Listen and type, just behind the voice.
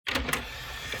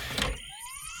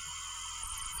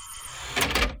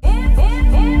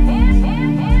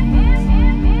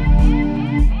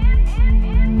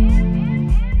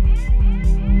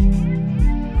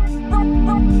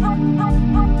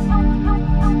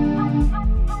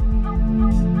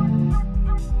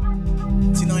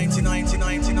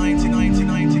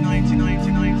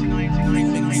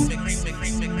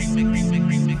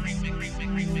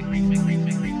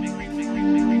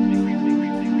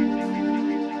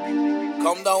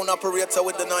Come down, operator,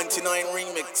 with the 99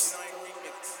 remix.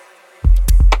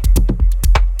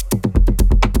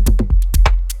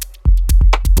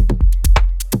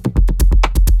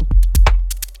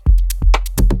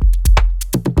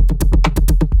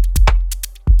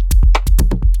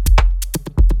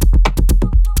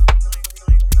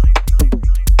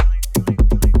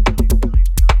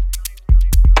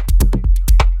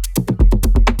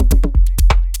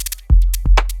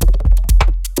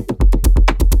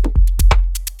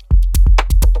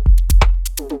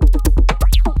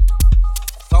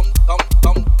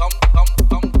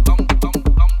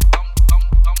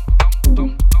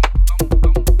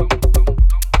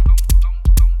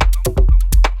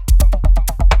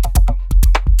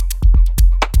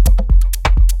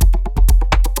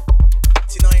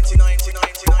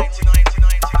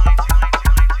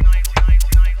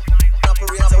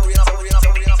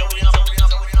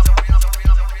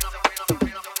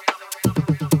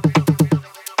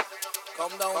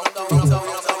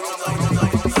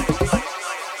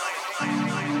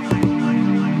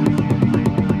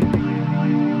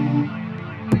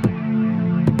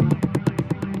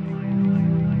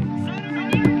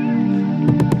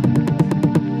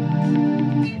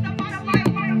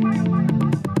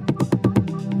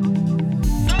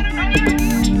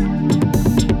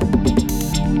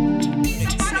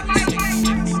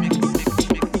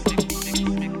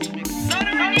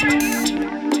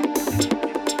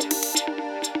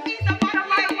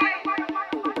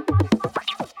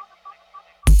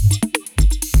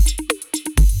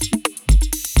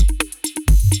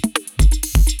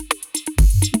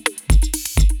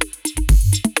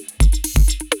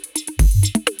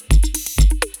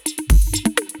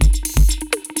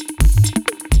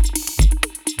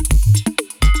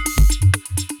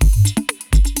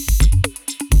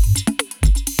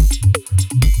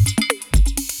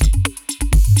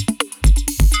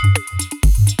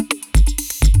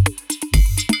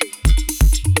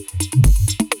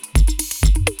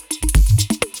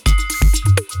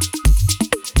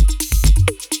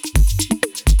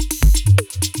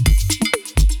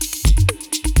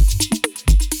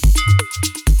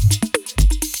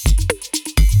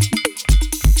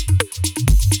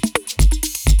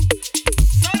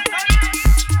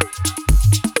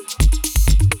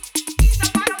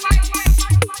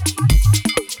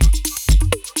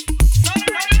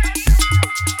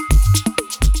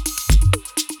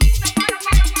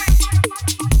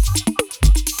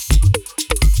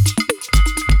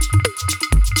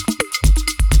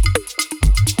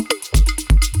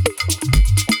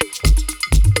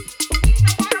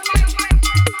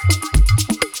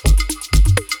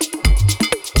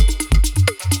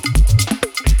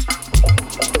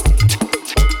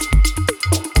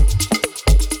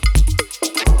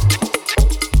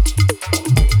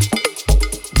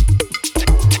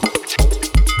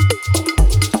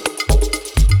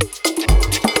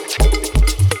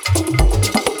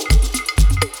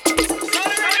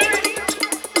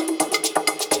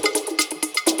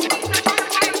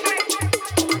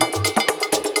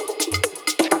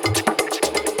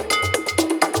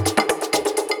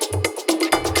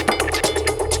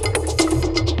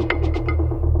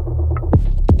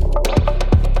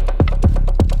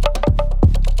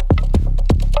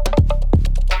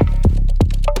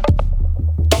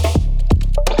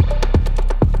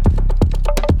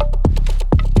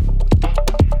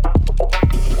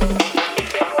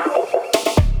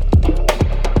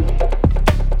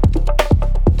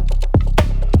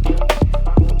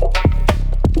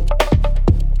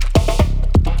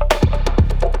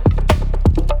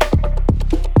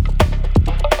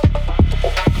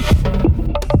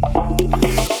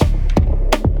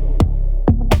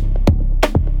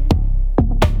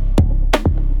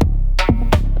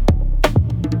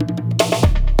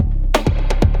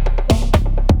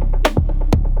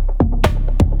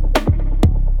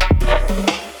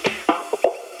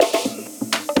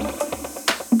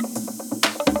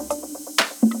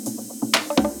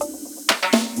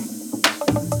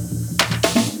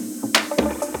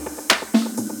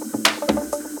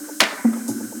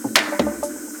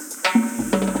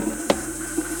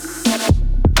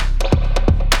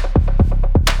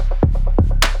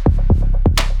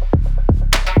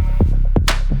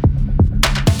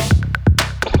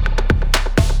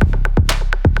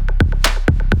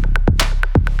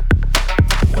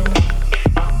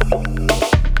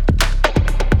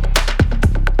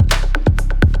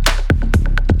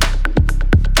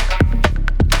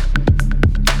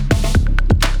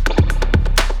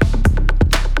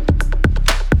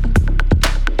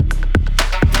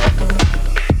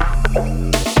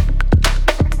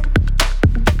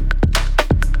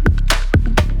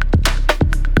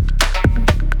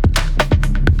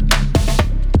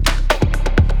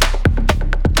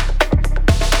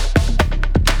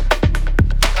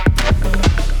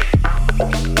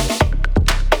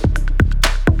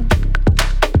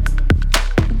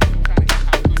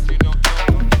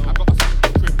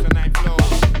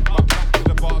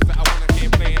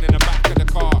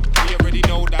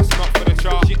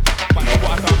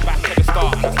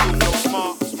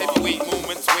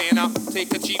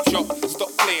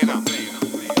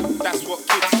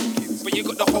 but you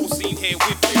got the whole scene here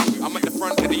with you. I'm at the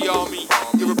front of the army.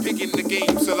 You're a pig in the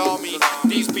game, salami.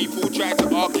 These people try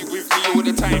to argue with me all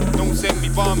the time. Don't send me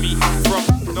barmy.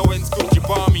 From no ends good, you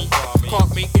barmy.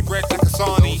 Can't make me bread like a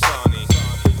sarnie.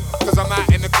 Cause I'm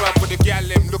out in the club with a gal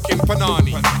them looking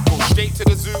panani. Go straight to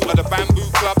the zoo or the bamboo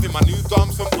club in my new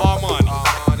dance from Armani.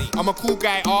 I'm a cool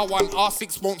guy, R1,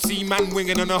 R6 won't see man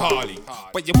winging on a Harley.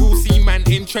 But you will see man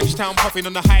in Trenchtown puffing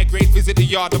on the high grade, visit the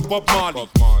yard of Bob Marley.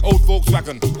 Old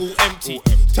Volkswagen, all empty.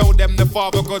 Tell them the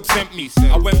Father God sent me.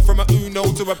 I went from a Uno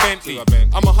to a Bentley.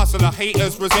 I'm a hustler,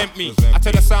 haters resent me. I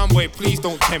tell a soundboy, please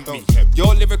don't tempt me.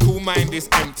 Your lyrical mind is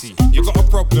empty. You got a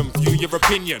problem, view your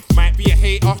opinion. Might be a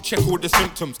hater, check all the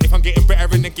symptoms. If I'm getting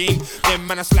better in the game, then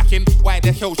man are slacking. Why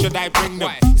the hell should I bring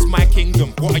them? It's my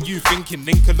kingdom, what are you thinking?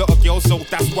 Link a lot of girls, so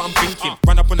that's what I'm thinking.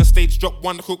 Run up on the stage, drop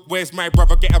one hook, where's my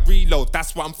brother? Get a reload,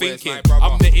 that's what I'm thinking.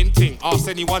 I'm the in-ting, ask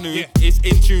anyone who is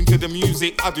in tune to the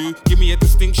music I do. Give me a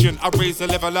distinction, I raise the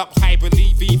level up high,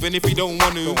 believe even if you don't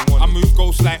want to. I move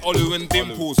ghosts like Olu and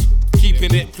Dimples.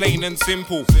 Keeping it plain and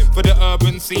simple. For the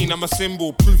urban scene, I'm a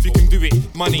symbol. Proof you can do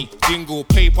it. Money, jingle,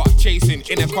 paper, chasing.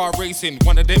 In a car racing.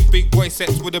 One of them big boy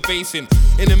sets with a basin.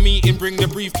 In a meeting, bring the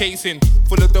briefcase in.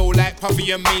 Full of dough like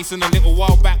Puffy and Mason. A little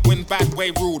while back when Bad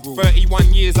Way ruled.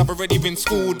 31 years, I've already been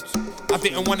schooled. I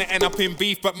didn't want to end up in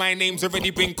beef, but my name's already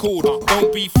been called.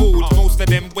 Don't be fooled. Most of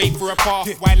them wait for a path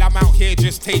while I'm out here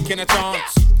just taking a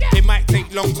chance. It might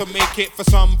take long to make it for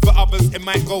some, for others it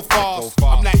might go fast.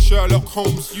 I'm like Sherlock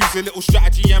Holmes, use a little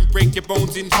strategy and break your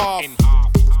bones in half.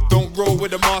 Don't roll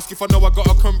with a mask if I know I got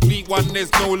a complete one,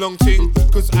 there's no long thing.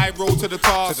 Cause I roll to the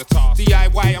task.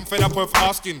 DIY, I'm fed up of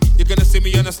asking. You're gonna see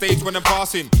me on the stage when I'm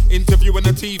passing. Interviewing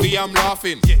the TV, I'm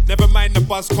laughing. Never mind the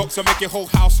buzz cocks, I make your whole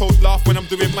household laugh when I'm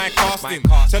doing my casting.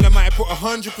 Tell them I put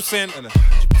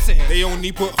 100%, they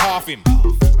only put half in.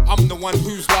 I'm the one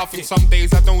who's laughing. Some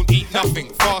days I don't eat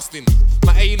nothing, fasting.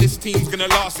 My A-list team's gonna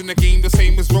last in the game the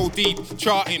same as Roll Deep,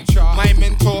 charting. My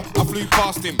mentor, I flew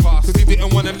past him, cause he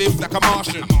didn't wanna live like a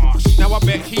Martian. Now I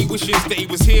bet he wishes that he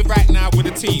was here right now with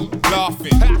the team,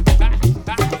 laughing.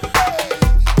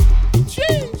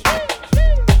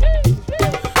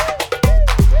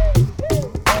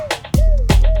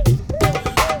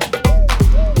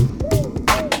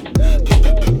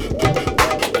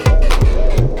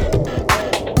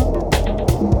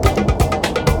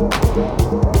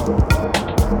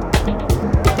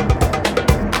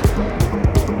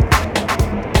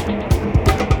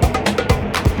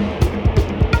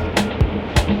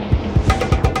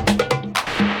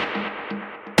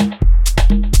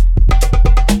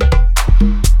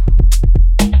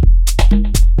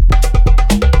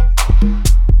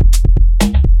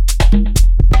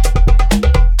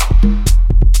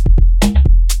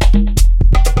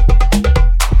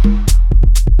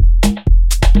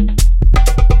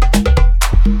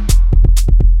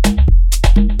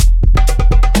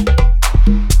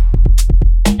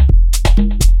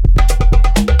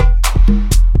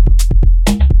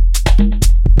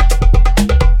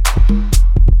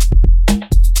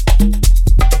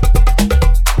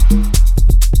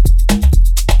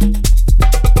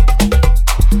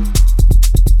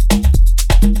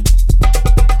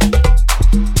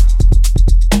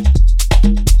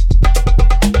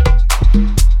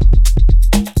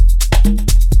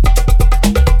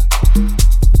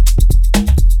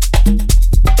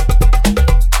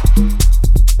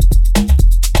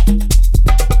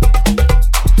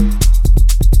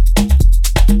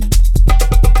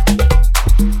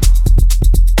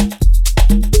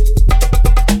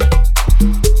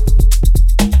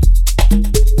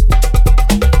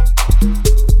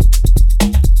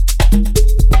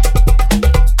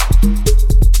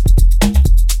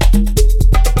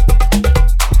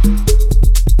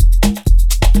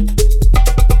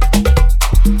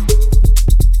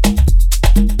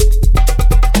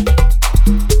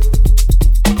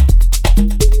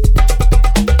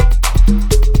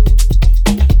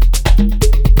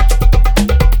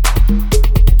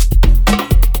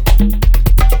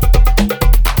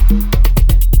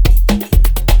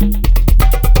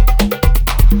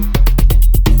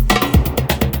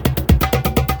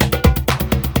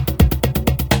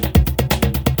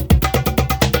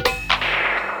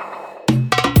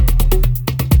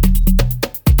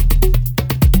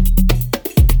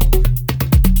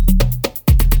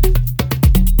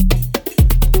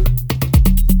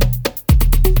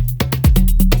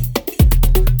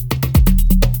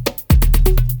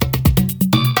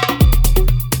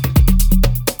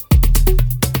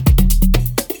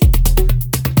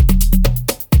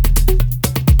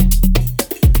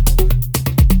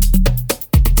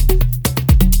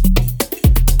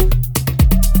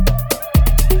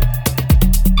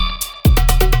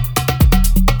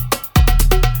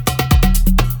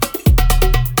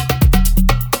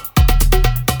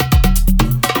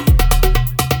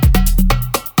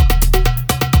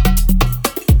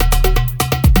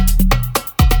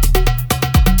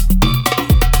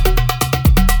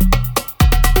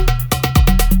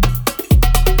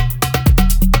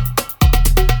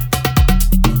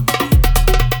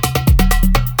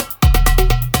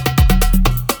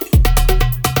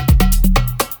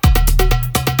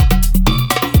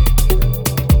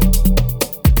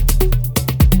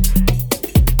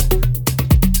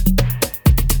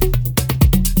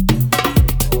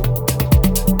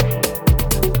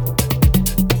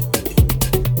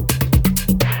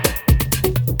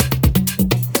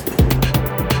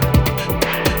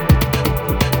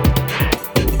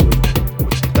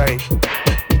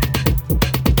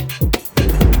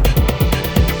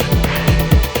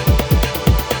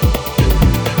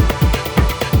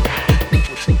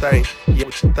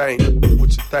 think,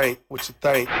 what you think, what you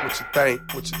think, what you think,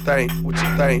 what you think, what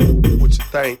you think, what you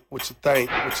think, what you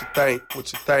think, what you think,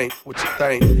 what you think, what you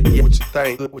think, yeah, what you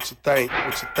think, what you think,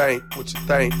 what you think, what you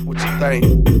think, what you think,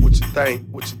 what you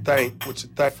think, what you think, what you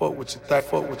think, fuck what you think,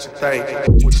 fuck what you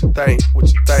think, what you think, what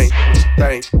you think, what you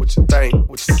think, what you think,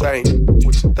 what you think, what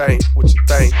you think, what you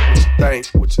think, what you think,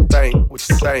 what you think, what you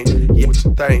think,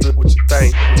 yeah,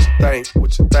 what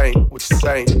you think, what you think, what you think, what you think, what you think, what you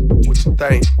think, what you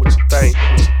think, what you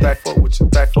think, fuck what you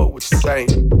think, fuck what you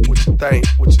think, what you think,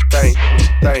 what you think, what you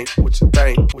think, what you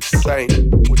think, what you think,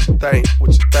 what you think,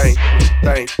 what you think,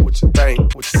 what you think, what you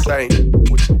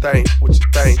think, what you think, what you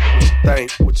think,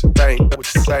 what you think,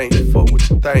 what you think, fuck what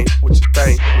you think, what you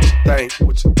think, what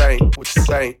you think, what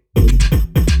you think.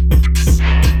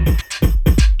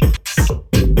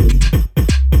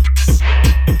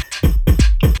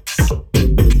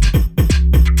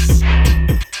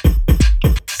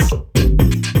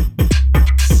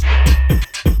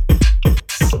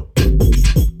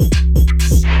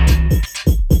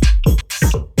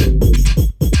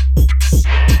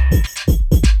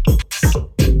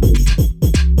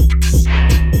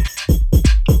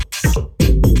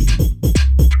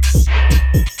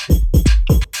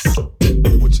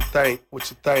 What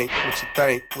you think, what you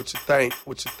think,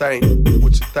 what you think,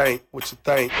 what you think, what you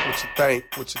think, what you think, what you think,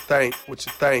 what you think, what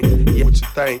you think, yeah, what you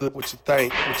think, what you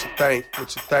think, what you think,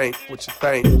 what you think, what you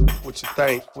think, what you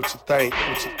think, what you think,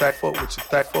 what you think, fuck what you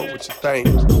think, fuck what you think,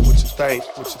 what you think,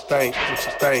 what you think, what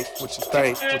you think, what you think,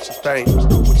 what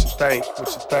you think, what you think, what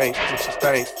you think,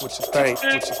 what you think, what you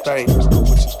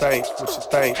think, what you think, what you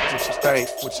think, what you think,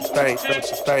 what you think, what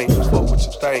you think, what you think, fuck what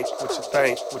you think, what you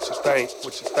think, what you think,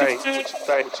 what you think, what you think, what you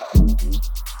think.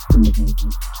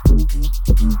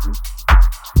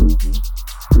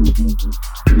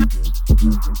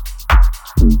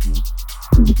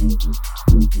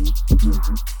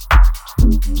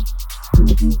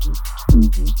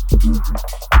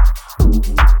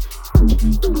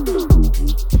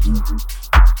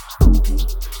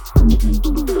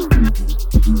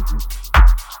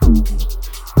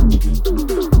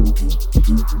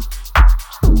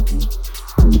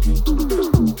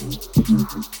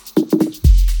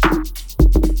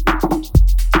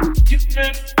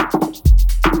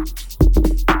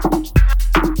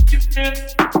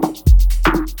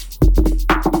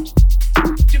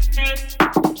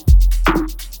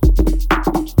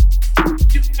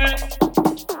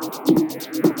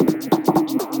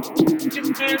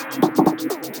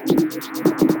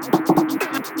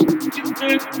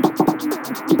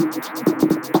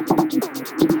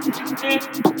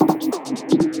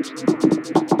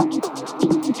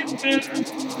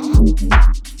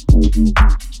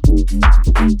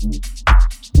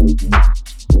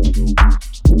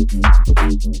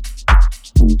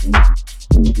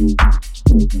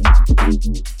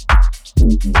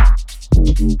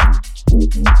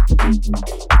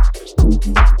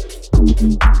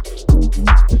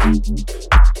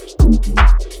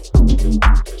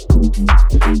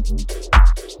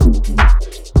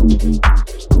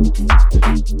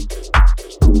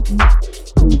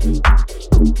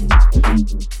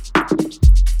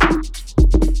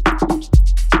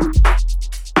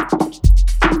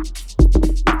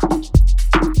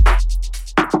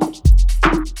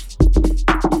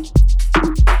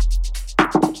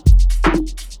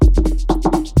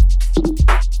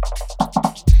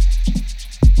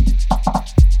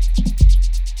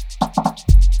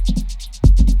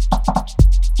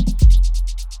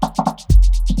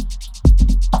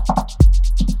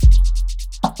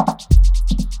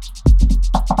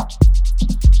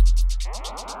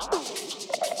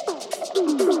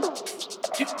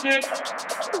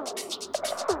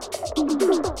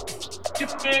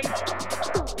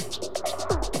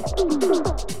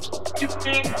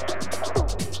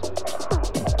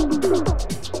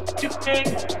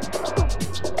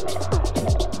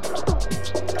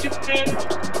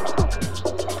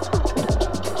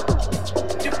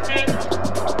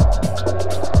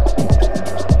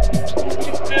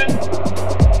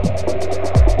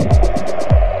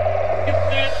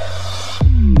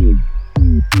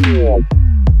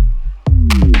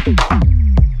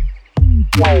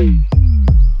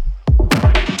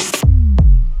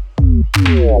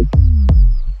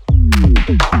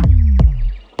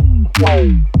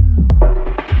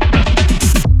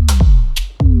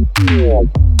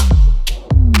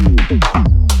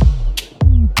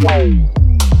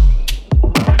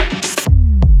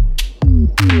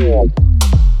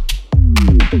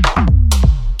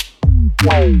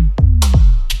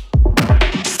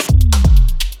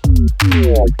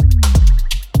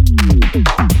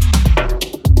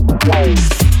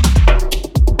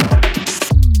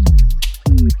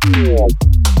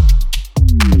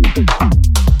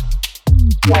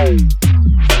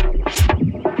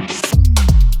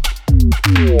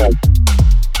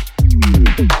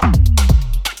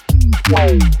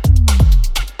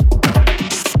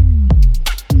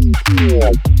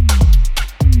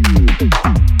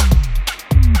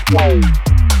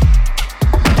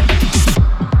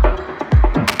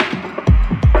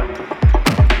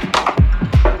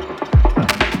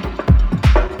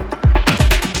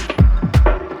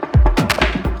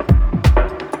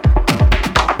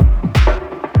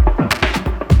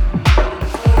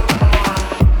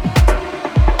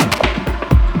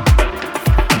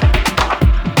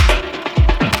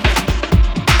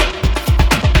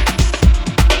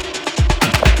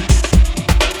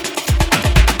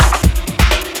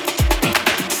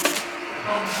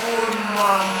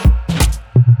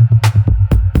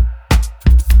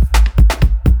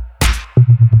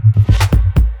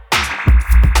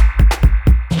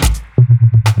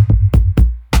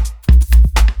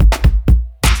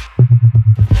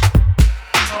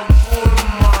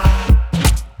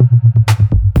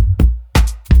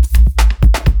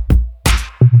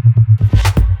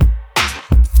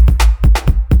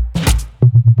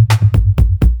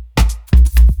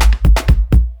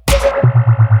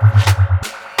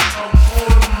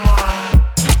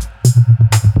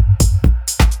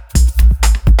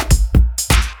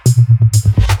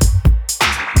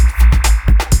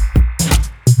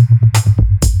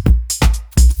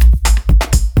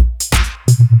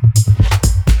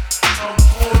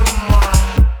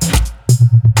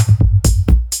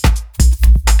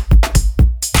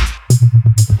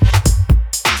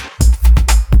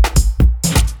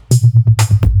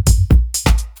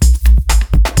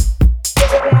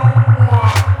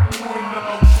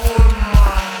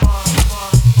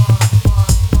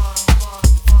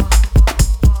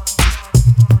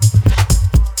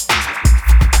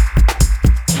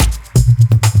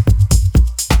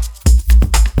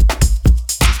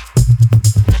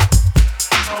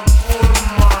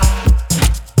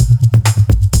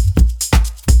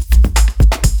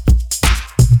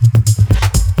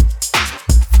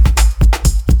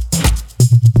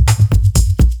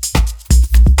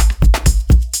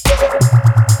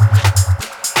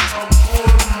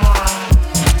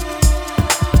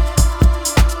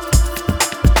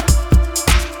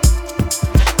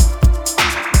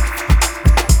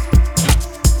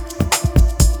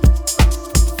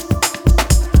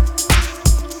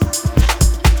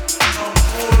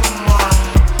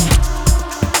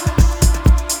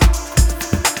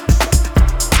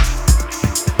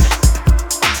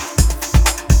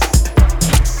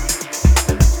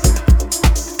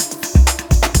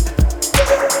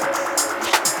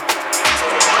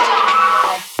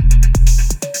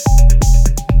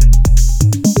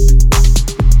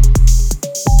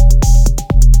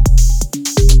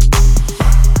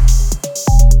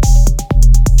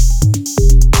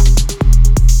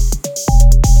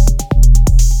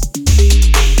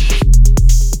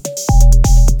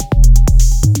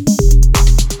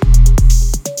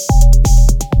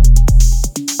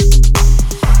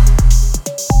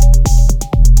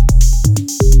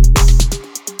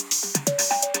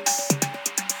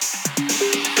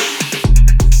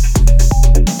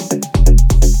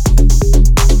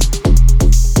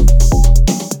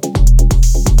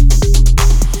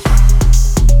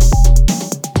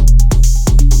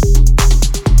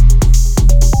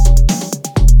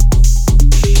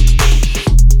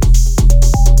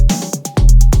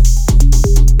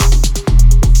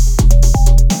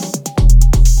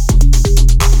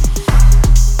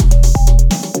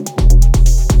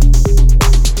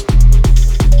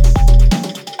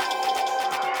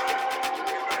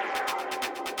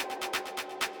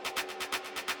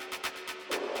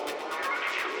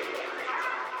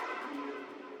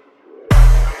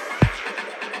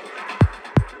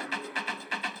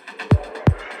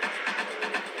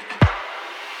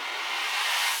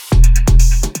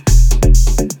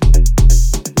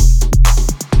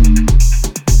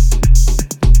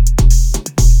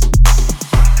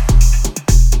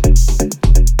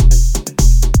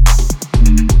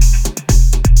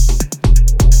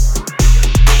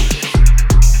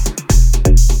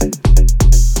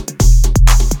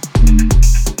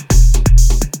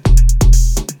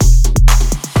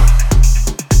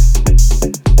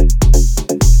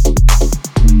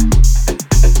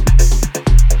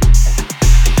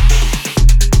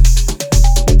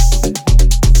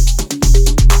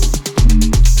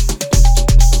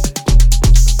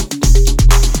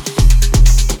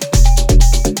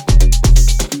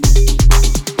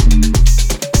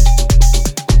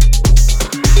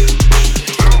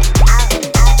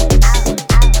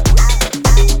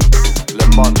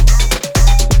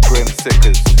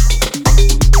 Sickers.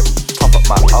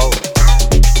 my O.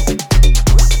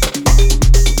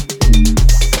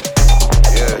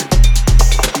 Yeah.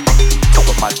 Top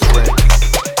of my drink.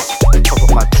 Top of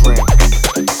my drink.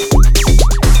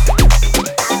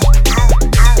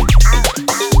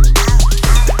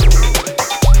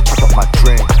 Top of my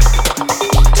drink.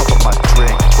 Top of my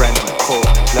drink. Brandy,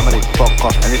 coke, lemonade, vodka,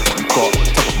 anything you got.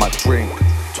 Top of my drink.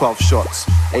 12 shots,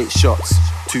 8 shots,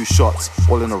 2 shots,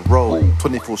 all in a row.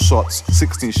 24 shots,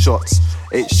 16 shots,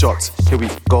 8 shots, here we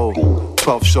go.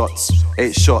 12 shots,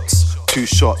 8 shots, 2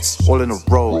 shots, all in a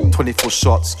row. 24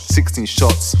 shots, 16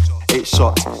 shots, 8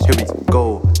 shots, here we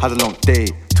go. Had a long day,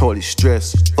 totally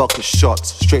stressed. Vodka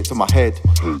shots, straight to my head.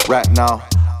 Right now,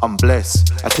 I'm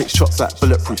blessed. I take shots like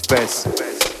bulletproof vests.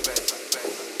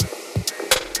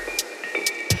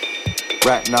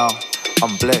 Right now,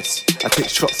 I'm blessed. I take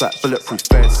shots like bulletproof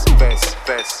vests.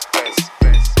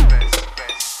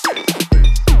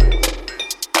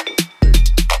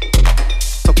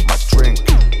 Top of my drink.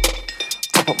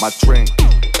 Top of my drink.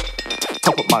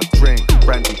 Top of my drink.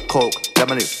 Brandy, coke,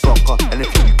 lemonade, vodka,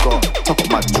 anything you got. Top of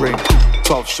my drink.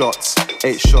 12 shots,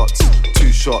 8 shots,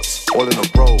 2 shots, all in a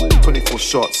row. 24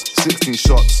 shots, 16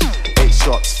 shots, 8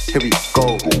 shots, here we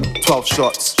go. 12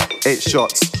 shots, 8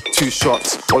 shots, 2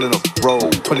 shots, all in a row.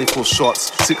 24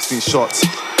 shots, 16 shots,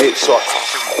 8 shots,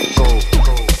 here we go.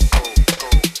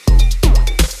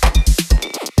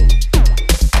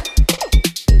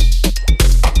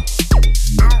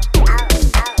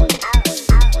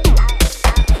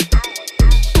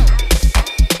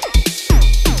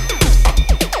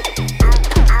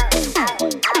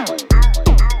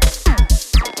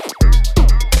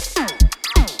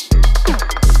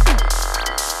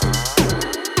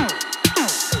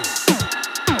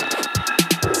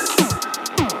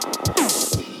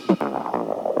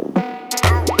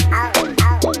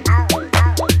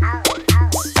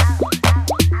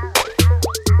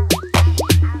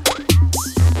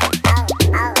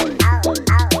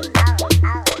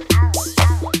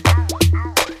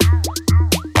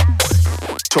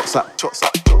 Shots up,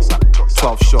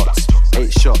 12 shots,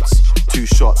 8 shots, 2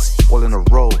 shots, all in a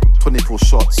row. 24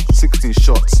 shots, 16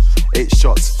 shots, 8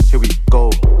 shots, here we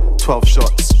go. 12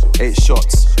 shots, 8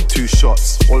 shots, 2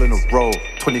 shots, all in a row.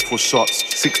 24 shots,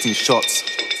 16 shots,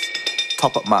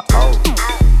 top up my O.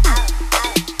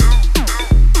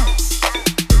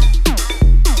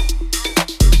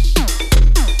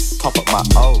 Top up my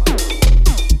O.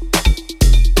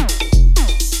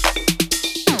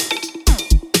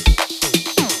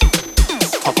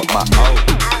 Top up my O.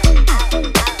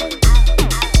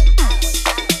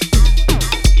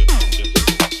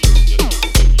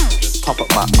 Top up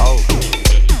my O.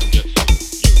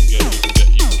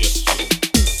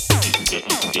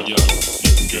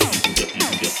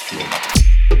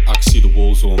 I can see the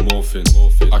walls all morphing.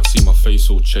 I can see my face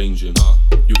all changing.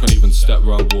 You can't even step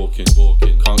round walking.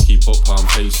 Can't keep up how I'm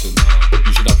pacing.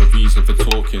 You should have a reason for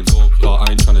talking. But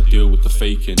I ain't trying to deal with the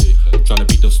faking. Trying to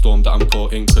beat the storm that I'm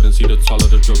caught in. Couldn't see the toll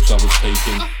of the drugs I was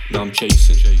taking. Now I'm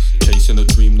chasing a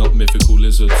dream, not mythical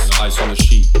lizards. Ice on a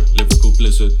sheet, lyrical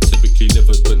blizzard. Typically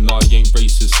livid, but nah, he ain't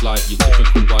racist like your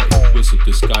typical white hood wizard.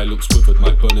 This guy looks withered,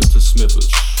 might burn him to smithers.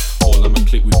 All I'ma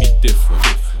click would be different.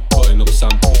 Putting up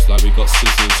samples like we got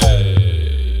scissors.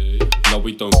 Hey, no,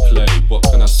 we don't play. What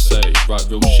can I say? Right,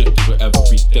 real shit, do it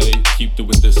every day. Keep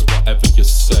doing this, whatever you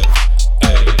say.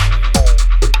 Hey,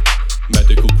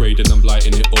 medical grade and I'm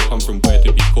lighting it up. I'm from where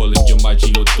they be calling you my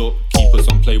G or duck. Keepers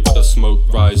on play with the smoke,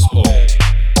 rise up.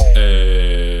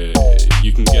 Hey,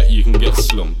 you can get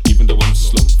slumped, even though I'm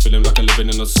slumped. Feeling like I'm living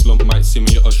in a slump. Might see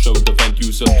me at a show, the vent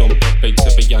user dump. Bake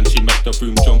Tippy and she make the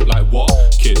room jump. Like what?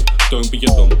 Kid, don't be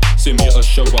a lump. See me at a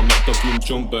show, I make the room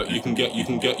jump. But you can get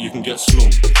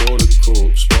slumped. Pour the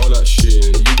corpse, pour that shit.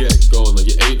 You get gone, like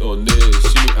you ain't on this.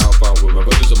 See me out with my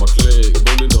brothers on my clique.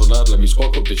 Rolling on loud, let me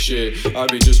spark up the shit. I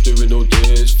be just doing all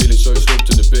this, feeling so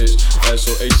slumped in the biz.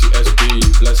 SOACSB,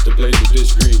 bless the place with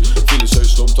this green. Feeling so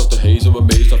slumped off the haze, I'm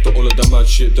amazed after all of that mad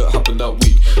shit that happened that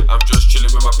week. I'm just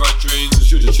chilling with my brethrens.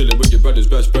 You're just chilling with your brother's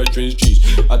best brethrens. Jeez,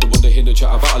 I don't wanna hear no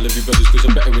chat about all of your brothers, cause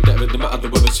I'm better with them. No matter the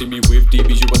weather, see me with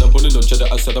DBs. You when I'm running on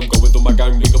cheddar, I said I'm going with all my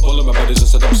gang. Big up all of my brothers, I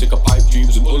said I'm sick of pipe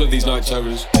dreams and all of these night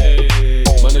terrors. Hey,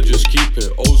 man, I just keep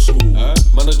it old school.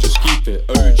 Man, I just keep it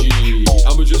OG.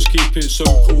 I'ma just keep it so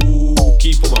cool.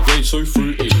 Keep all my grades so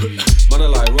fruity. Man, I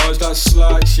like rise that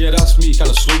slacks. Yeah, that's me,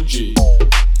 kinda sludgy.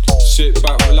 Sit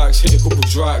back, relax, hit a couple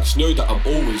tracks. Know that I'm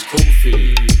always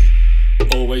comfy.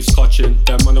 Always touching,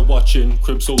 them man are watching.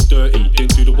 Cribs all dirty,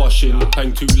 didn't do the washing.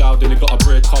 Playing too loud and it got a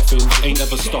bread coughing. Ain't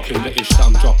ever stopping the ish that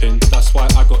I'm dropping. That's why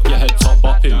I got your head top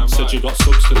bopping. Said you got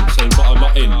substance, ain't got a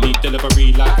lot in. Need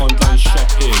delivery like online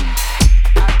shopping.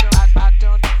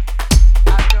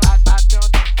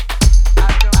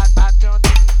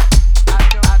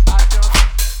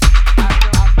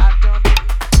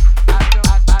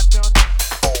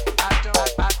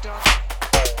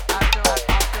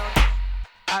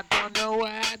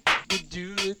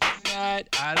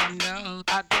 I don't know.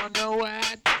 I don't know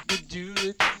what to do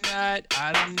it tonight.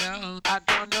 I don't know. I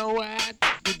don't know what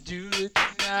to do it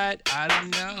tonight. I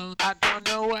don't know. I don't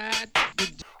know what to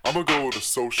do. I'ma go with a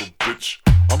social bitch.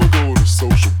 I'ma go with a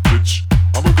social bitch.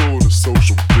 I'ma go with a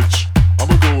social bitch.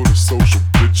 I'ma go with a social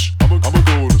bitch. I'ma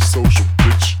go with a social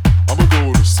bitch. I'ma go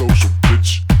with a social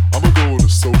bitch. I'ma go with a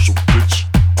social bitch.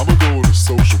 I'ma go with a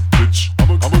social bitch.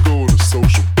 I'ma go with a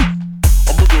social.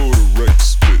 I'ma go with a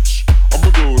Rex bitch. I'ma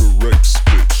go with a Rex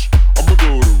bitch. I'ma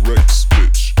go with a Rex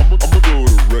bitch. I'ma go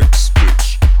with a Rex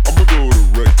bitch. I'ma go with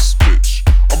a Rex bitch.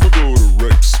 I'ma go with a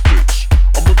Rex bitch.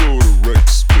 I'ma go with a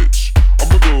Rex bitch.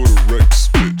 I'ma go with a Rex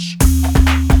bitch.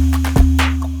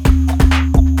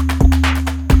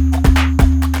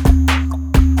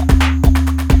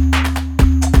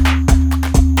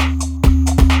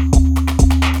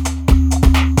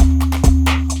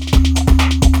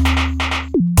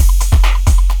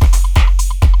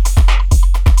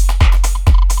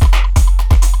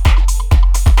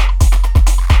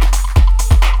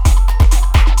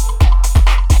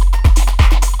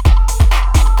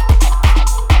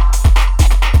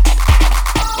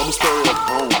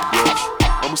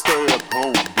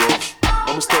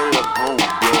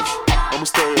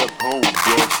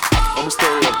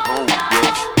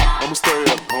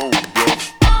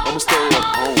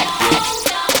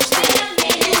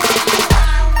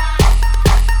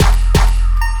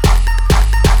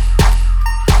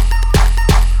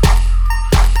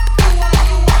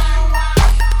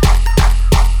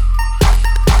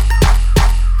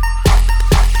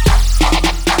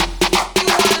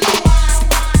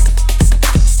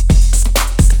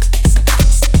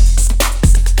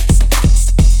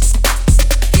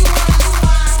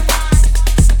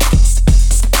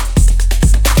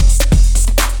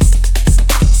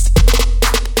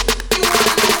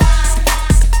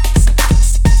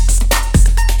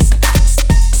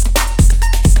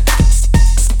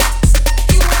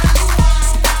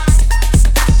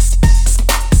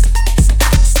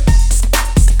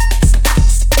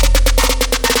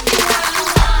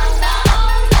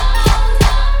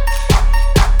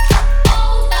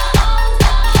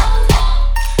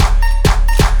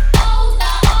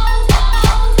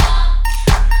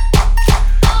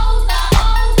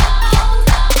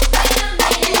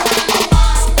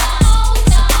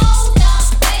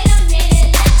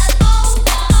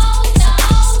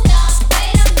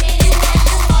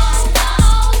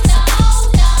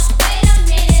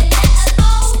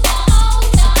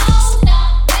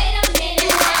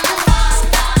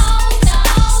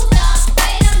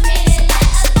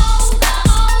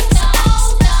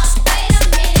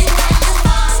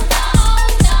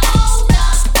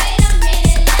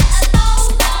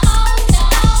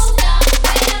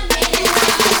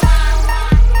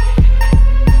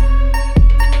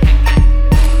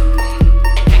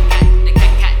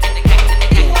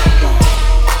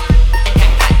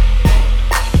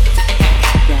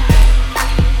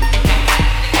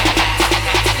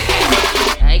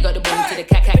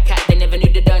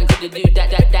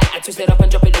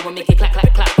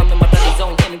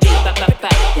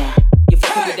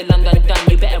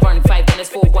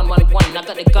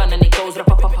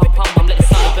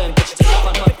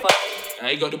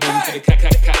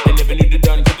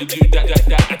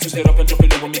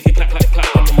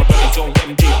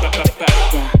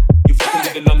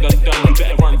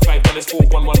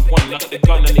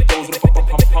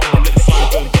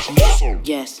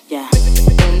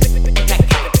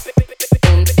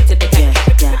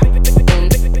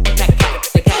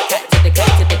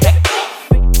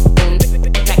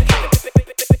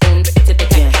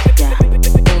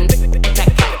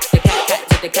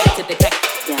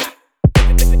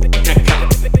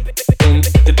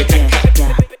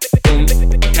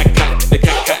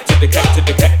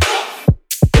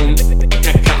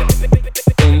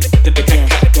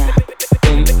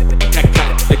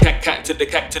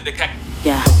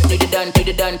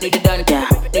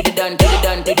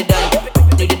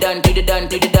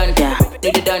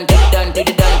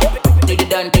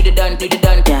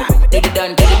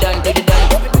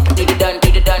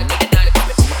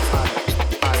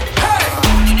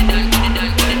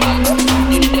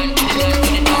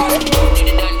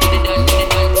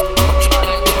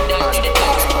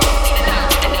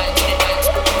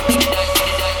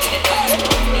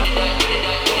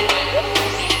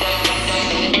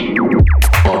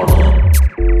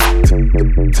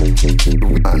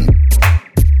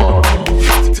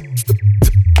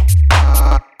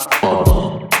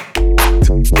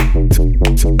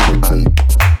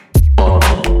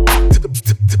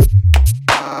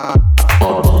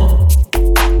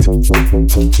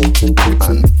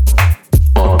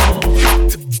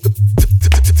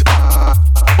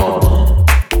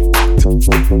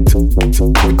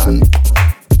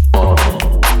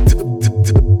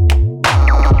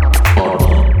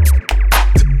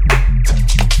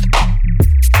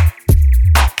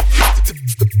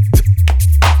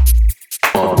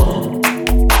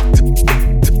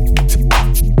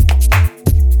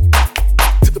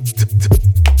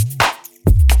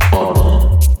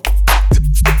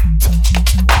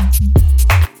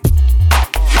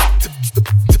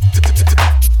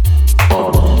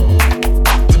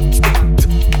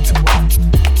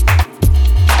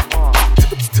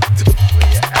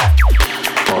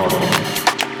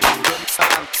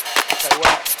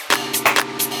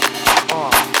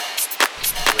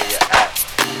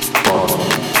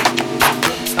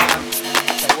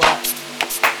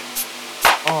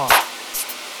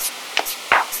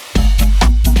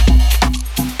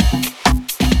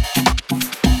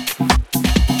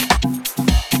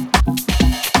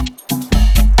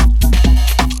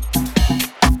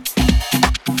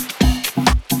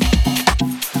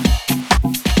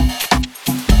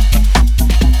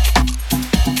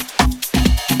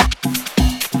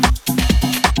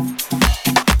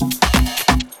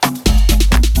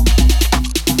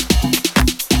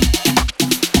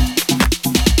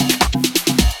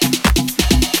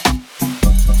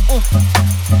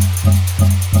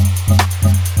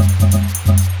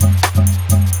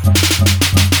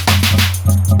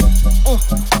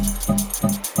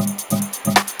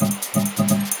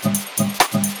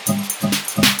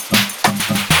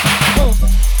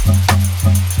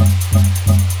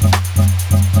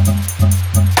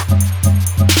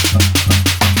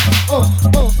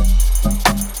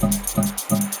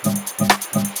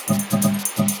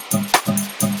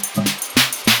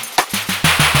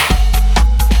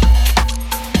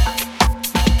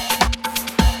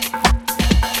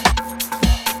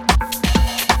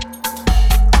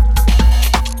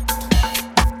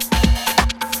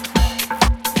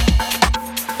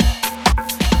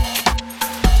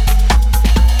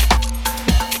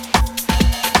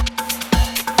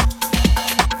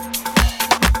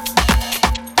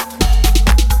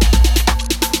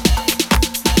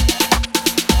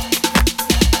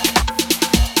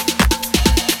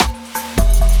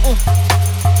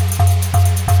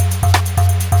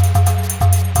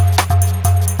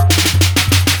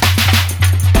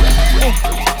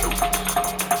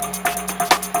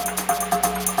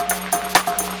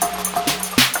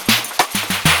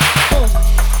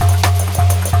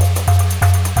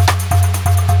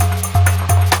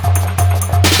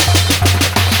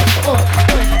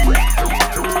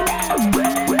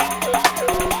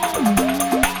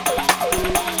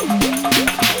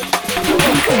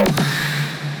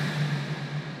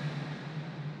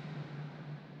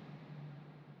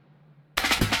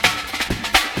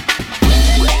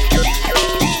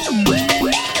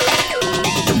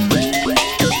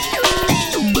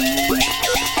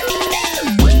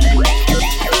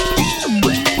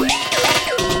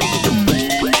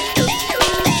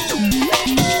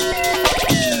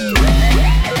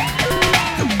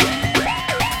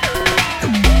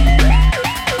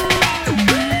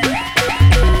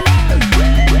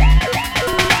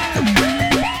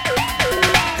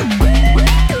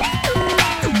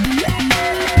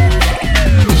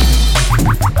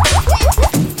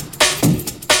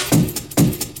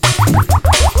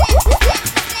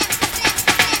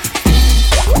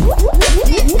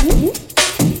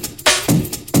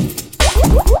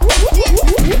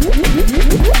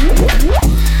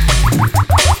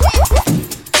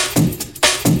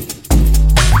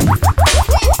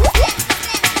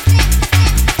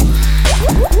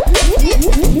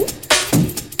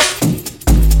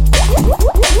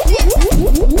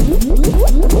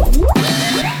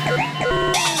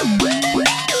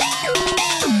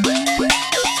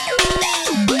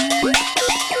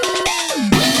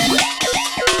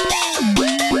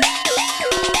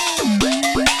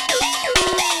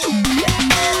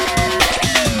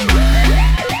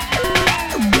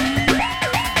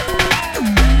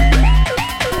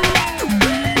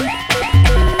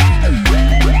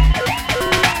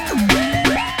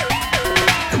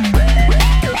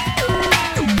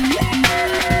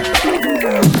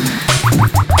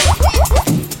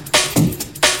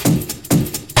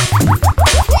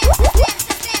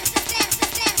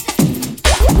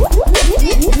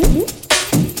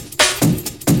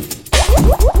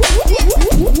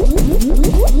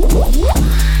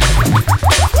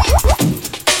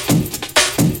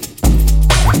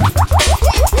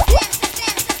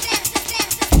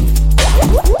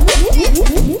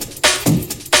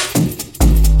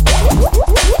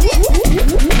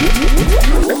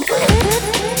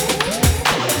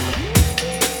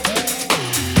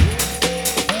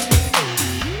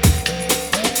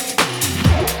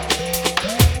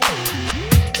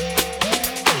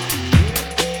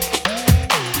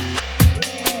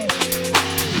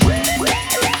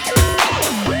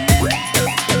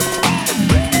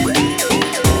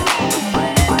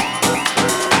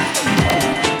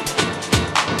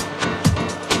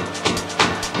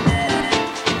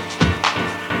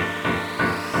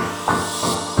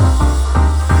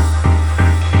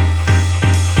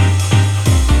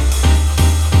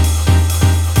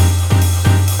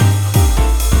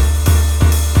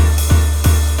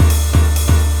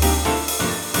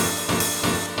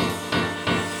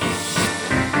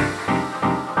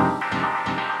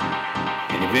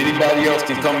 anybody else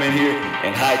can come in here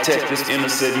and high-tech this inner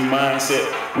city mindset,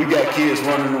 we got kids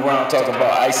running around talking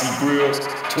about icy grills,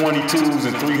 22s,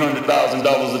 and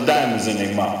 $300,000 of diamonds in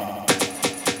their mouth.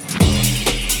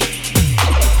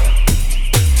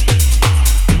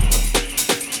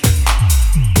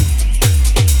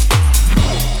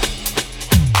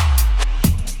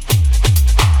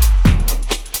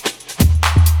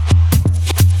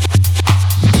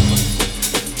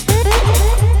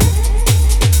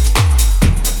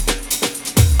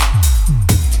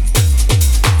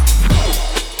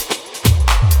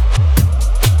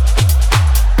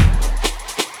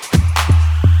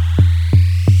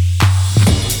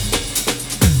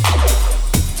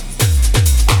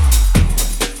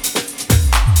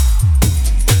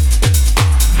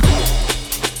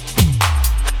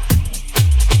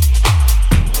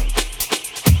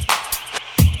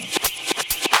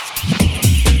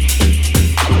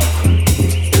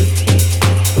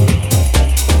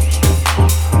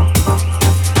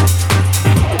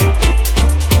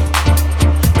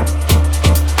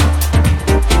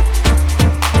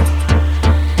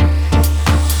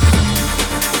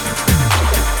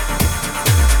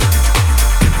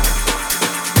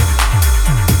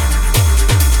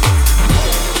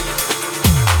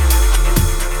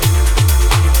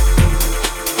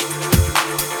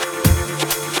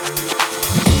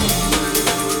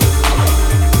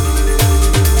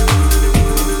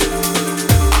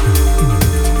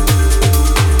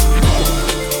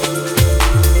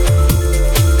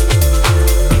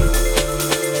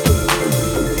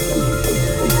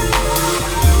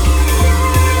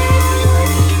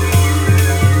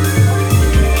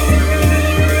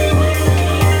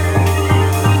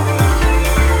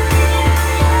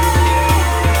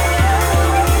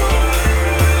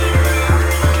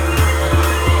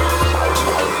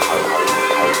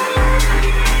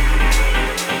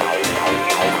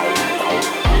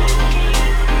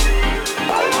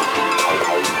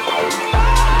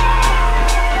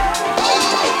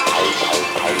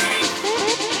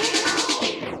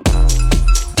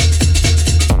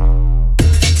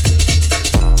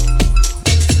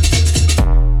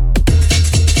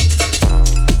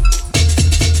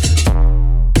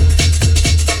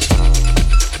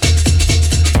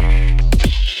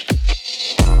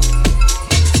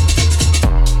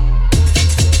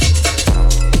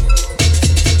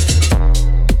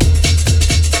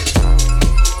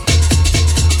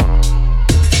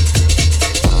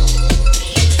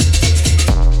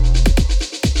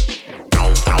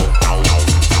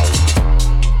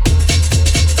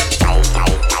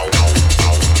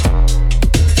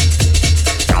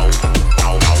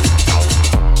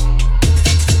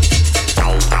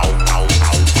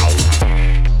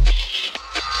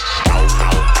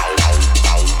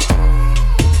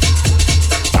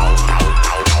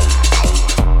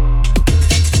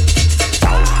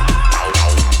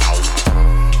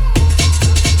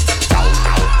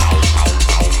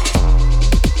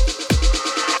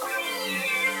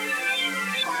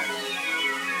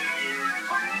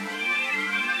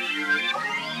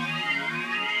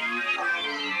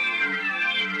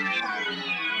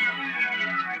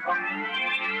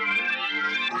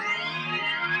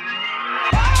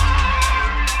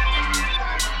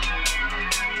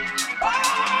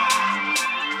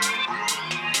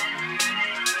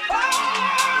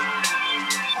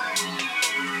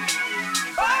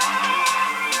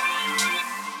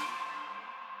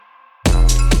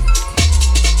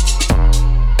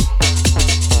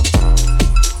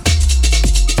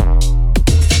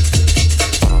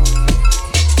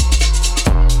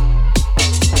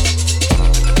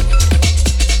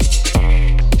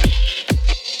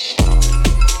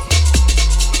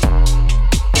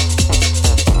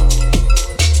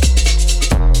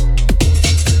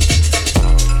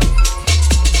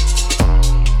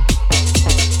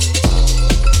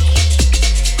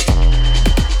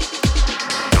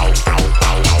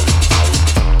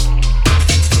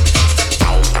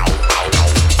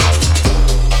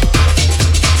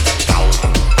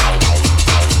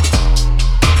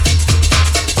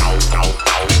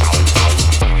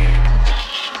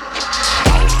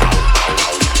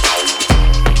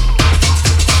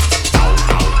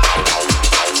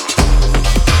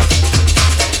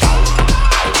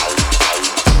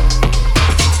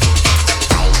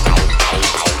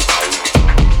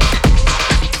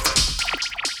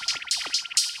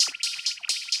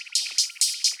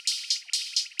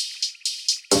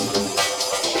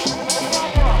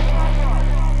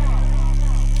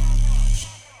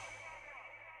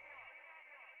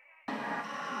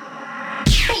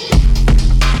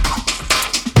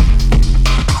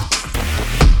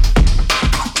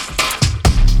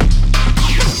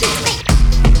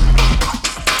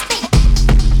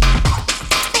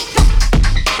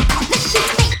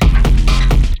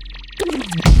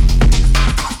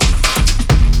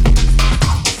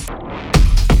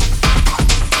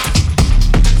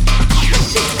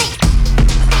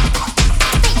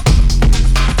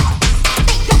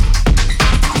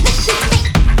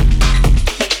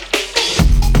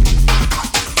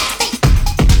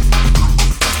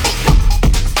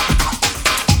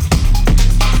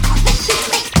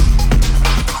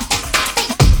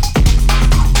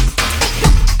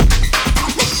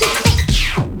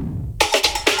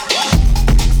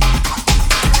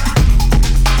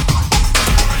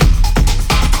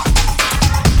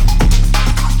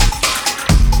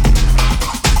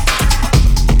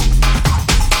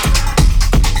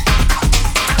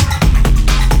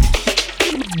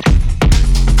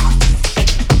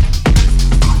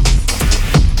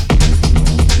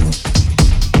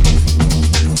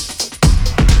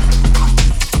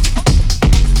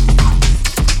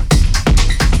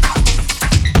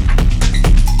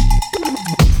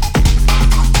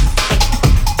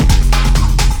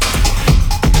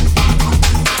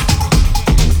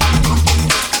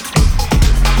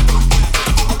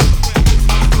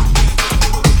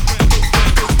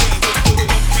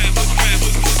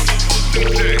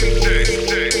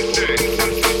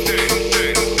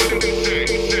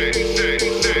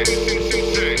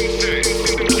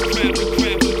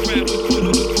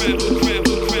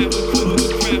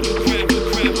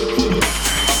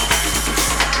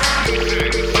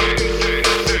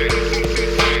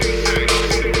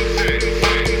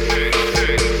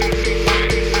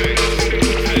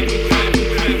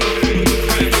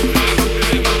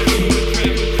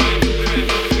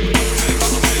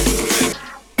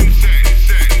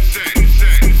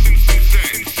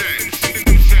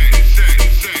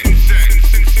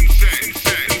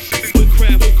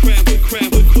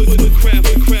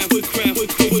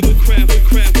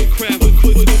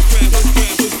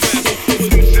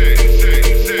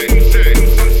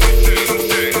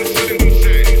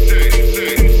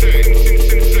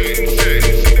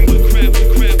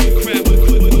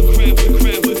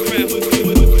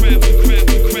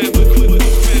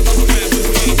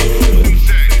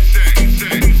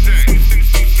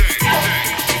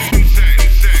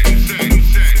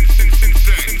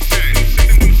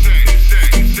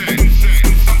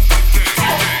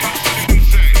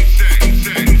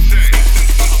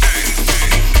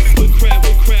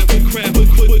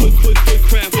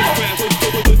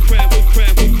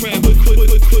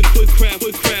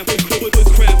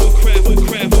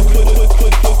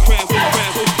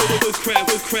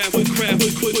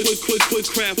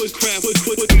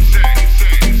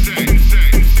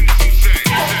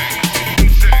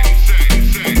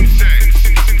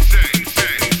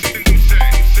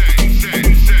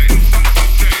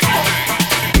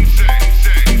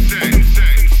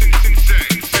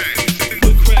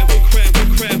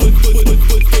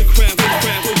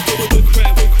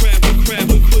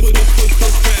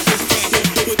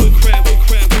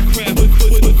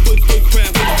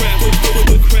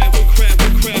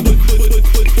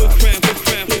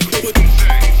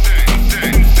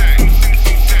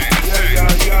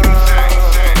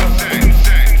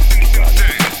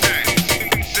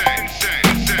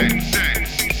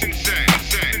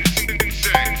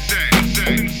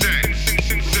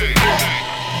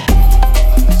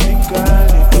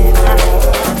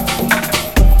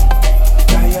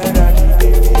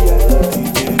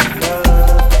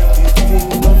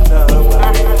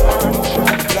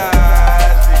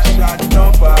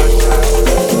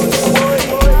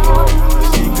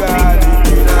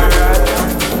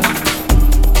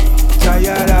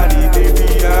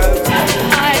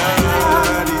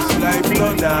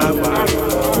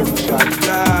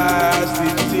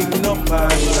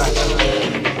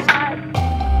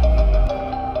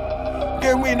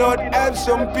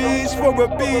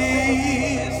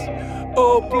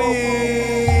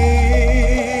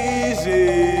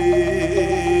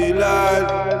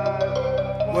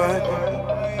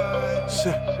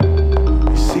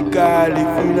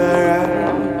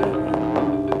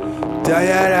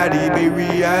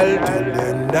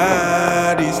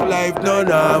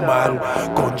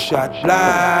 Shot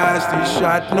blast, this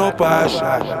shot no pass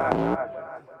shot.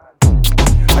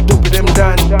 I double them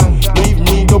down, leave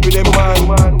me double them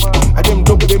man. I them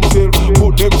double themselves,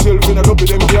 put themselves in a double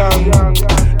them gang.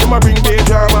 Them a bring their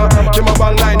drama, them a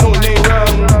bang like no name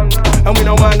wrong. And we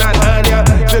no want that Anya,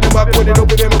 say them back when they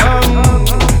double them hang.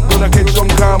 Gonna catch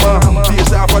some karma,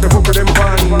 face off for the fuck of them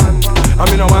man. And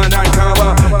me no want that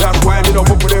karma, that's why me no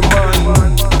fuck with them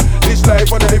man. This life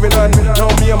for the living on, now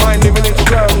me and mine living it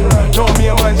strong. Now me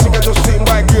and mine sick of just sitting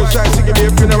by girls side singing me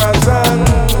a funeral song.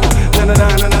 Na na na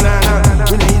na na na na,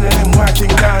 we no inna them watching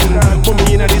down. But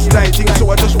me inna this lighting, so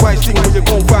I just watch things where you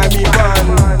gon' find me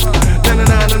van. Na na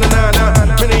na na na na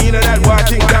na, me no inna that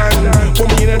watching down. But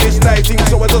me inna this lighting,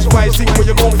 so I just watch things where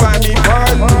you gon' find me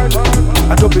van.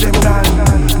 I double them down,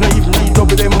 no even me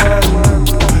double them man.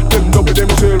 Them double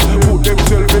themselves, put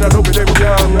themselves in a double them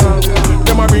gang.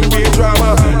 Them a bring me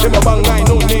drama, them a bang like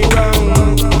no name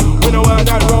wrong. We no want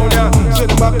that round ya,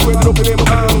 send them back when double them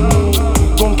hang.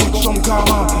 Gon' kick some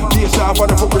karma, face off for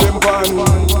the fuck with them van.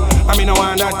 I mean no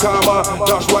want that karma,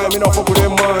 that's why me no fuck with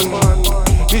them man.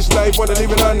 This life for the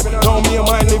living on, now me and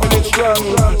mine living it strong.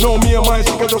 Now me and mine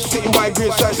sick of just sitting by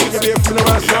grace side singing their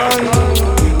funeral song.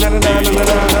 Na na na na na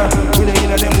na na, we no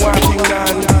inna them watching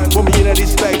down. But me inna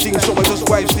this lighting, so I just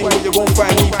wipe thing where you gon'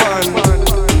 find me pan.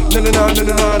 Na na na na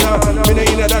na na na, me no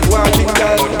inna that watching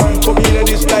down. But me inna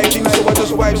this lighting, so I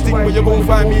just wipe thing where you gon'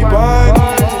 find me pan.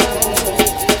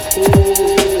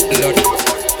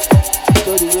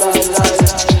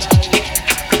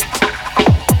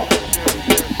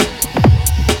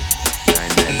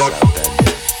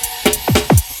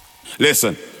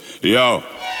 Listen, yo,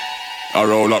 I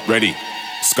roll up ready.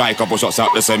 Sky couple shots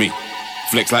out the semi.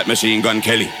 Flex like Machine Gun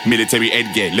Kelly. Military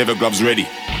headgear, leather gloves ready.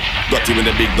 Got you when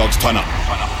the big dogs turn up.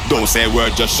 Don't say a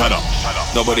word, just shut up.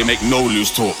 Nobody make no loose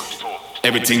talk.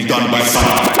 Everything done by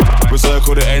sun. We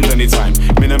circle the ends anytime.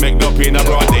 Me no make no pain in a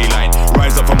broad daylight.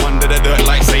 Rise up from under the dirt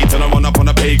like Satan. I run up on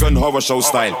a pagan horror show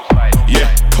style. Yeah,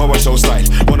 horror show style.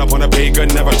 Run up on a pagan,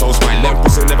 never show smile. Them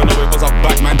pussy never know it was a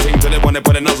Batman thing till they wanna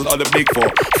put a nozzle on the big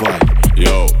 4-5.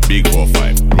 Yo, big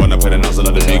 4-5. Run up with a nozzle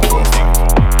on the big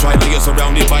 4-5. Try to get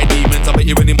surrounded by demons. I bet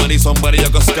you any money, somebody you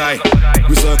got sky.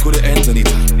 We circle the ends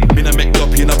anytime. Me no make up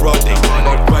in a broad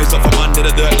daylight. Rise up from under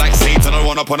the dirt like Satan. I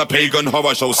run up on a pagan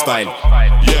horror show style.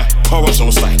 Yeah, horror show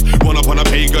style. Run up on a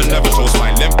pagan, never show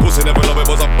smile. Them pussy never know it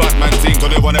was a Batman thing till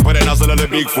they wanna put a nozzle on the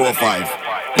big 4-5.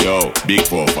 Yo, big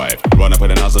 4-5. Run up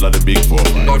with a nozzle on the big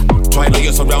 4-5. Try to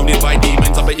get surrounded by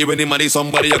demons. I bet you any money,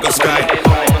 somebody you got sky.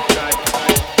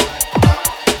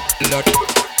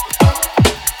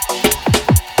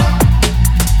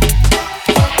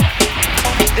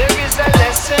 There is a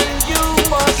lesson you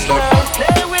must learn.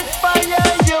 Play with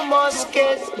fire, you must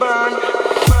get burned.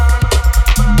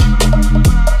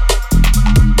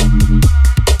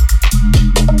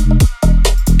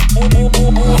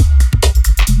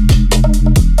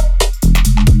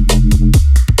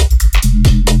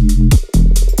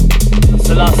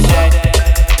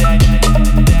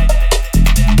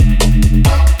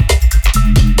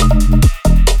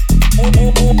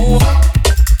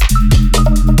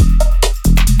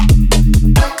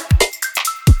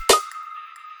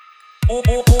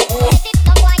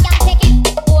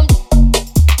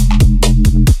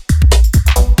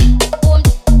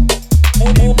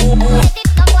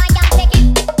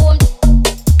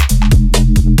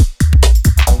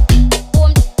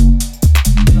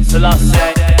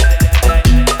 Selassie.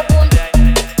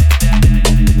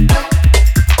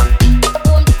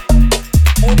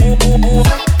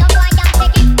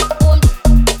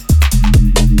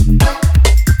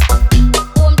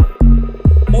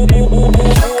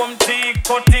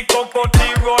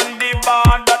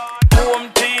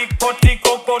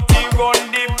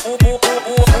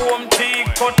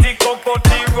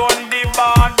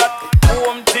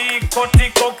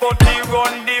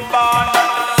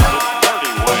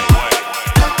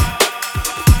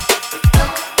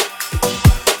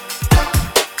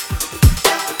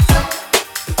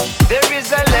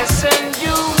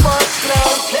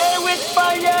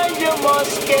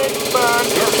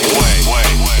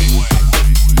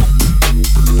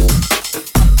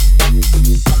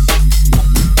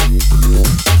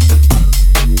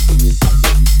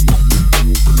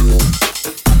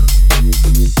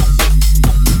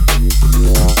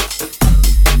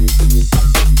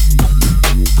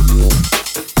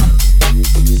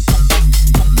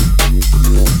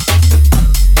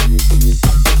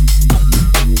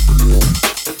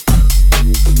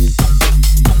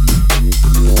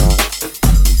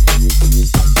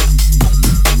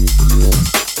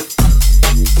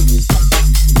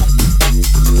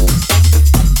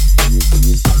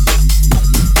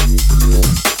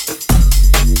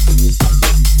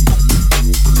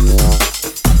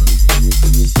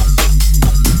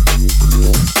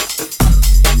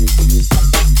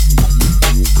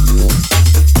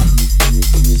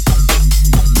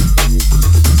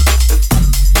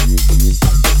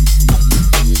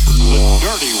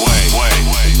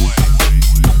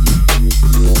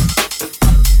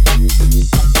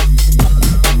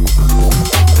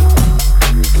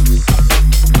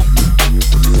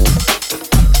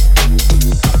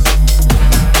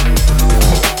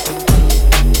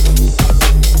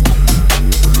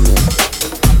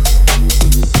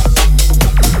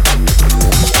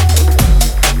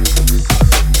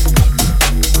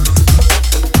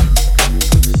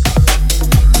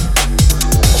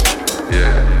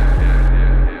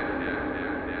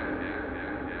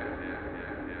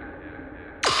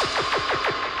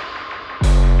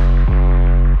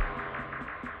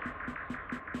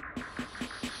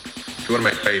 you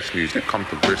want to make bass music, come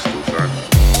to Bristol,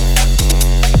 son.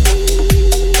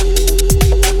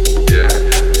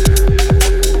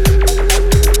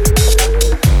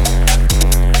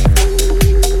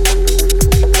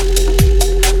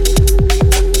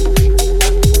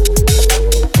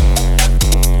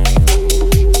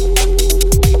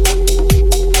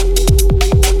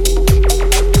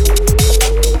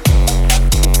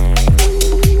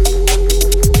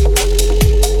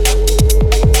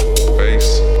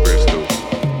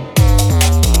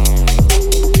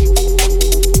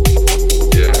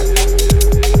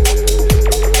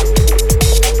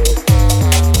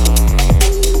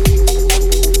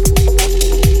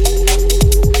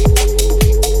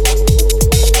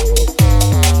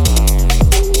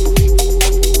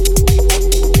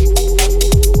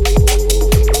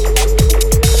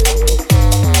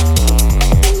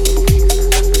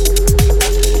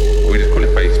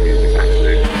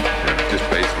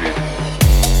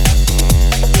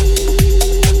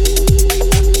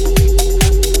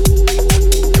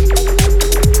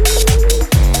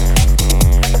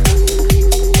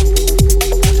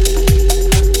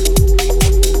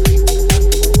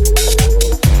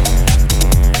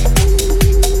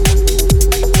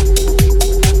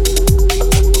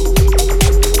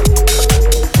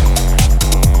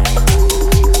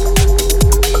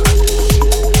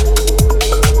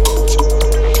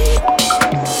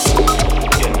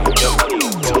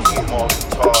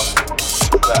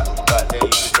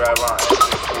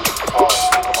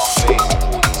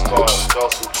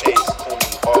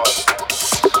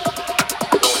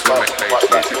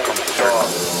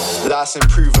 That's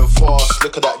improving fast.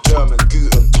 Look at that German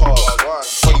Guten Tag.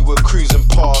 Hollywood cruising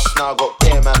past. Now I got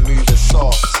bare man moving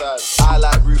soft. I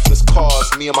like roofless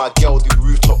cars. Me and my girl do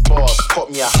rooftop bars.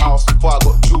 Caught me a house before I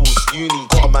got jewels. Uni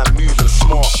got a man moving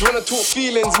smart. She wanna talk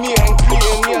feelings, me and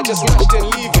greeting. Me I just matched and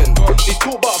leaving. They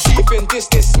talk about beefing, this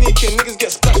they sneaking. Niggas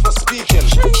get splashed for speaking.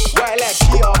 White like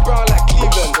Peter, brown like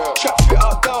Cleveland. Trap fit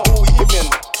up down all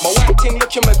evening. My white ting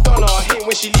looking Madonna. I hate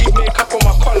when she leave makeup on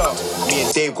my collar. Me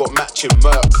and Dave got matching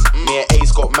mercs. Me and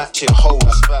Ace got matching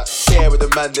hoes. There with the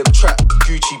man them trap.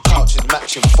 Gucci pouches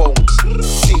matching phones.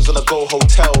 Things on the go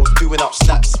hotels. Doing up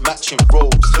snaps matching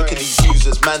rolls. Look at these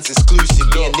users, man's exclusive.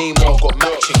 Me and Neymar got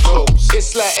matching clothes.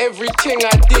 It's like everything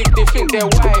I dig, they think they're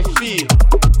wifey.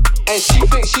 And she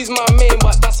thinks she's my main,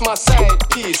 but that's my side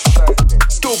piece.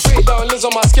 Still break down lives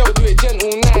on my scale, do it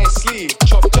gentle, nicely.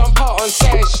 Jump out on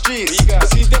side streets.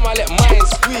 See them, I let mine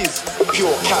squeeze.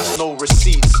 Pure cash, no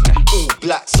receipts. All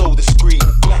black, so discreet.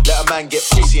 Let a man get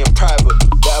pussy in private.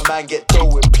 Let a man get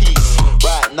dough in peace.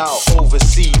 Right now,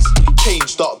 overseas.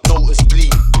 Changed up, notice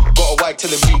bleed. Got a wag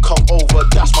telling me come over.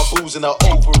 Dash my booze in her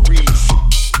ovaries.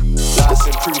 Life's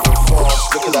improving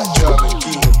fast. Look at that German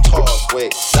being tart.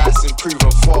 Wait, life's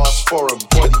improving fast. Foreign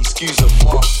body, excuse a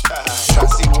mark.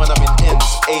 Tracksuit when I'm in ends.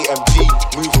 AMG,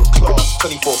 moving class.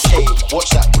 24K, watch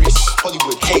that wrist.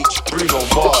 Hollywood H, Bruno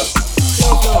Mars.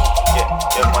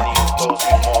 Get money and goes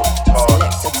in more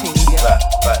retard.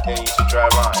 Back then you used to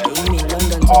drive around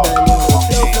and all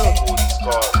these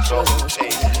cars, just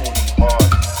chasing hard.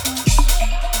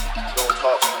 Don't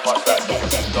talk too much, that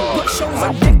don't dog. Got shows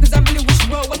on deck, cause I really wish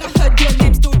well. When I heard your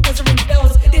name, still doesn't ring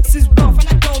bells. This is rough, and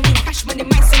I don't mean cash money.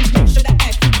 My son, make sure that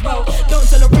I feel well. Don't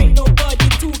tolerate nobody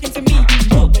talking to me. You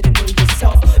know better know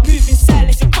yourself. Moving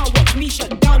silence, you can't watch me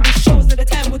shut down the shows. Now the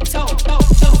time will tell.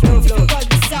 Flow, got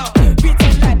this out. Read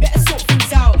on life, better sort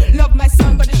things out. Love my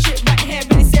son, got the shit right here.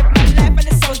 Really saved my life, and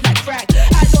it sounds like crack.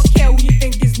 I don't care who you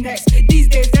think is next. These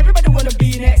days, everybody wanna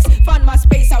be next. Find my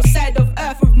space outside of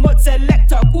earth with mod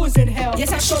selector, causing hell.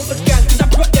 Yes, I show for gang, cause I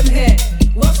brought them here.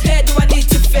 What hair do I need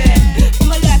to fear? Put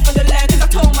my life on the line, cause I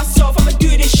told myself I'ma do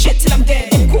this shit till I'm dead.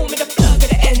 Call me the plug at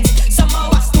the end. Somehow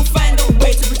I still find a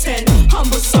way to pretend.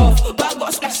 Humble self, but I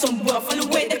gotta splash some wealth on the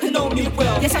way they can know me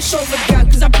well. Yes, I show for gang,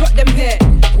 cause I brought them here.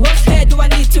 What hair do I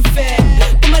need to fear?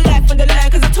 Put my life on the line,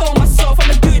 cause I told myself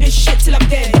I'ma do this shit till I'm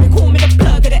dead. Call me the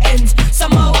plug at the end.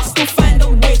 Somehow I still find a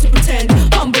way to pretend.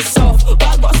 Humble self, but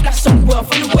I gotta splash some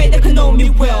wealth on the way they can know me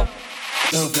well.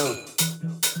 No.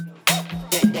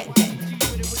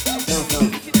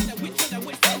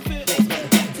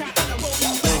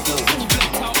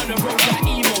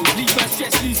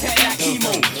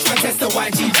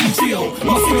 YGG trio,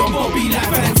 Mafia and Bobby like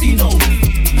Valentino.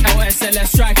 LSLS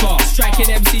striker, striking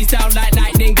MCs down like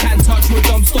lightning. Can touch wood,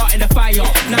 I'm starting a fire.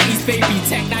 90s baby,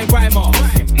 Tech 9 rhymer.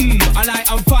 I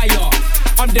like on fire.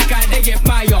 I'm the guy they get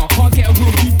fire. Can't get a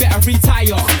room, you better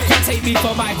retire. Can't take me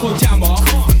for Michael Jammer.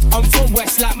 I'm from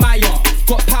West like Maya.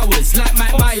 Got powers like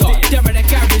Mike Meyer. Them in the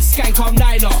garage, skank I'm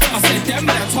Niner. I said them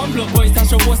and the Tumblr boys,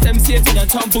 that's your what's them say to the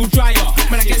tumble dryer.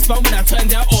 Man, I get spun when I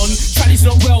turn that on. Charlie's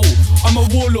not well, I'm a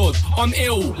warlord, I'm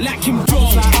ill, like him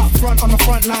John. Like up front on the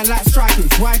front line like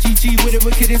strikers. YGG with the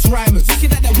wickedest rhymers.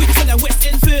 Looking at the wicks on the West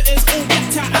End theaters. All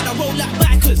blacked out and I roll like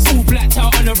bikers. All blacked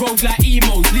out on the road like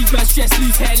emos. Leave my stress,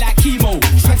 lose hair like chemo.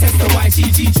 Try test the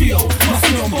YGG trio.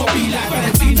 Mafia and Bobby like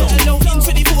Valentino. Alone in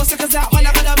 24 seconds out when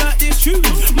I gotta murk this tune.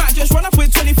 Might just run up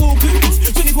with 24 goons.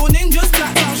 24 ninjas,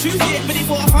 blacked out shoes. Yeah, ready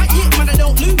for a fight, yeah, man I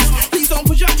don't lose. Please don't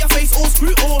push out your face or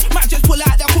screw. Or might just pull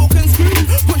out the cork and screw.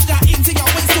 Push that into your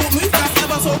waist, don't move. That's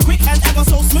ever so quick and ever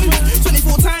so smooth.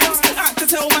 24 times, I had to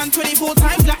tell man 24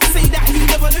 times. Like say that you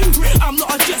never knew. I'm not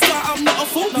a jester, I'm not a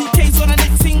fool. PK's on the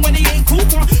next thing when he ain't cool.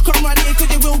 Come right here cause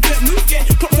you will get moved. Yeah,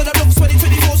 clock to the blocks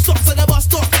 2024 stops at the bus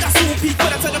stop. That's all peak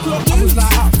when I tell the clock news. I was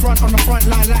like up front on the front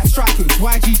line like strikers.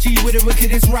 YGG with the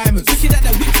wickedest rhymers. Looking at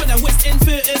the whip for the West End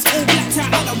theaters. All blacked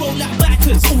out on the road like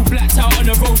backers. All blacked out on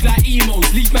the road like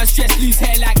emos. Leave my stress, lose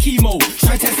hair like chemo.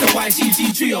 Try test the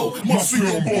YGG trio.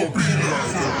 Mafia and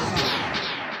Bobby.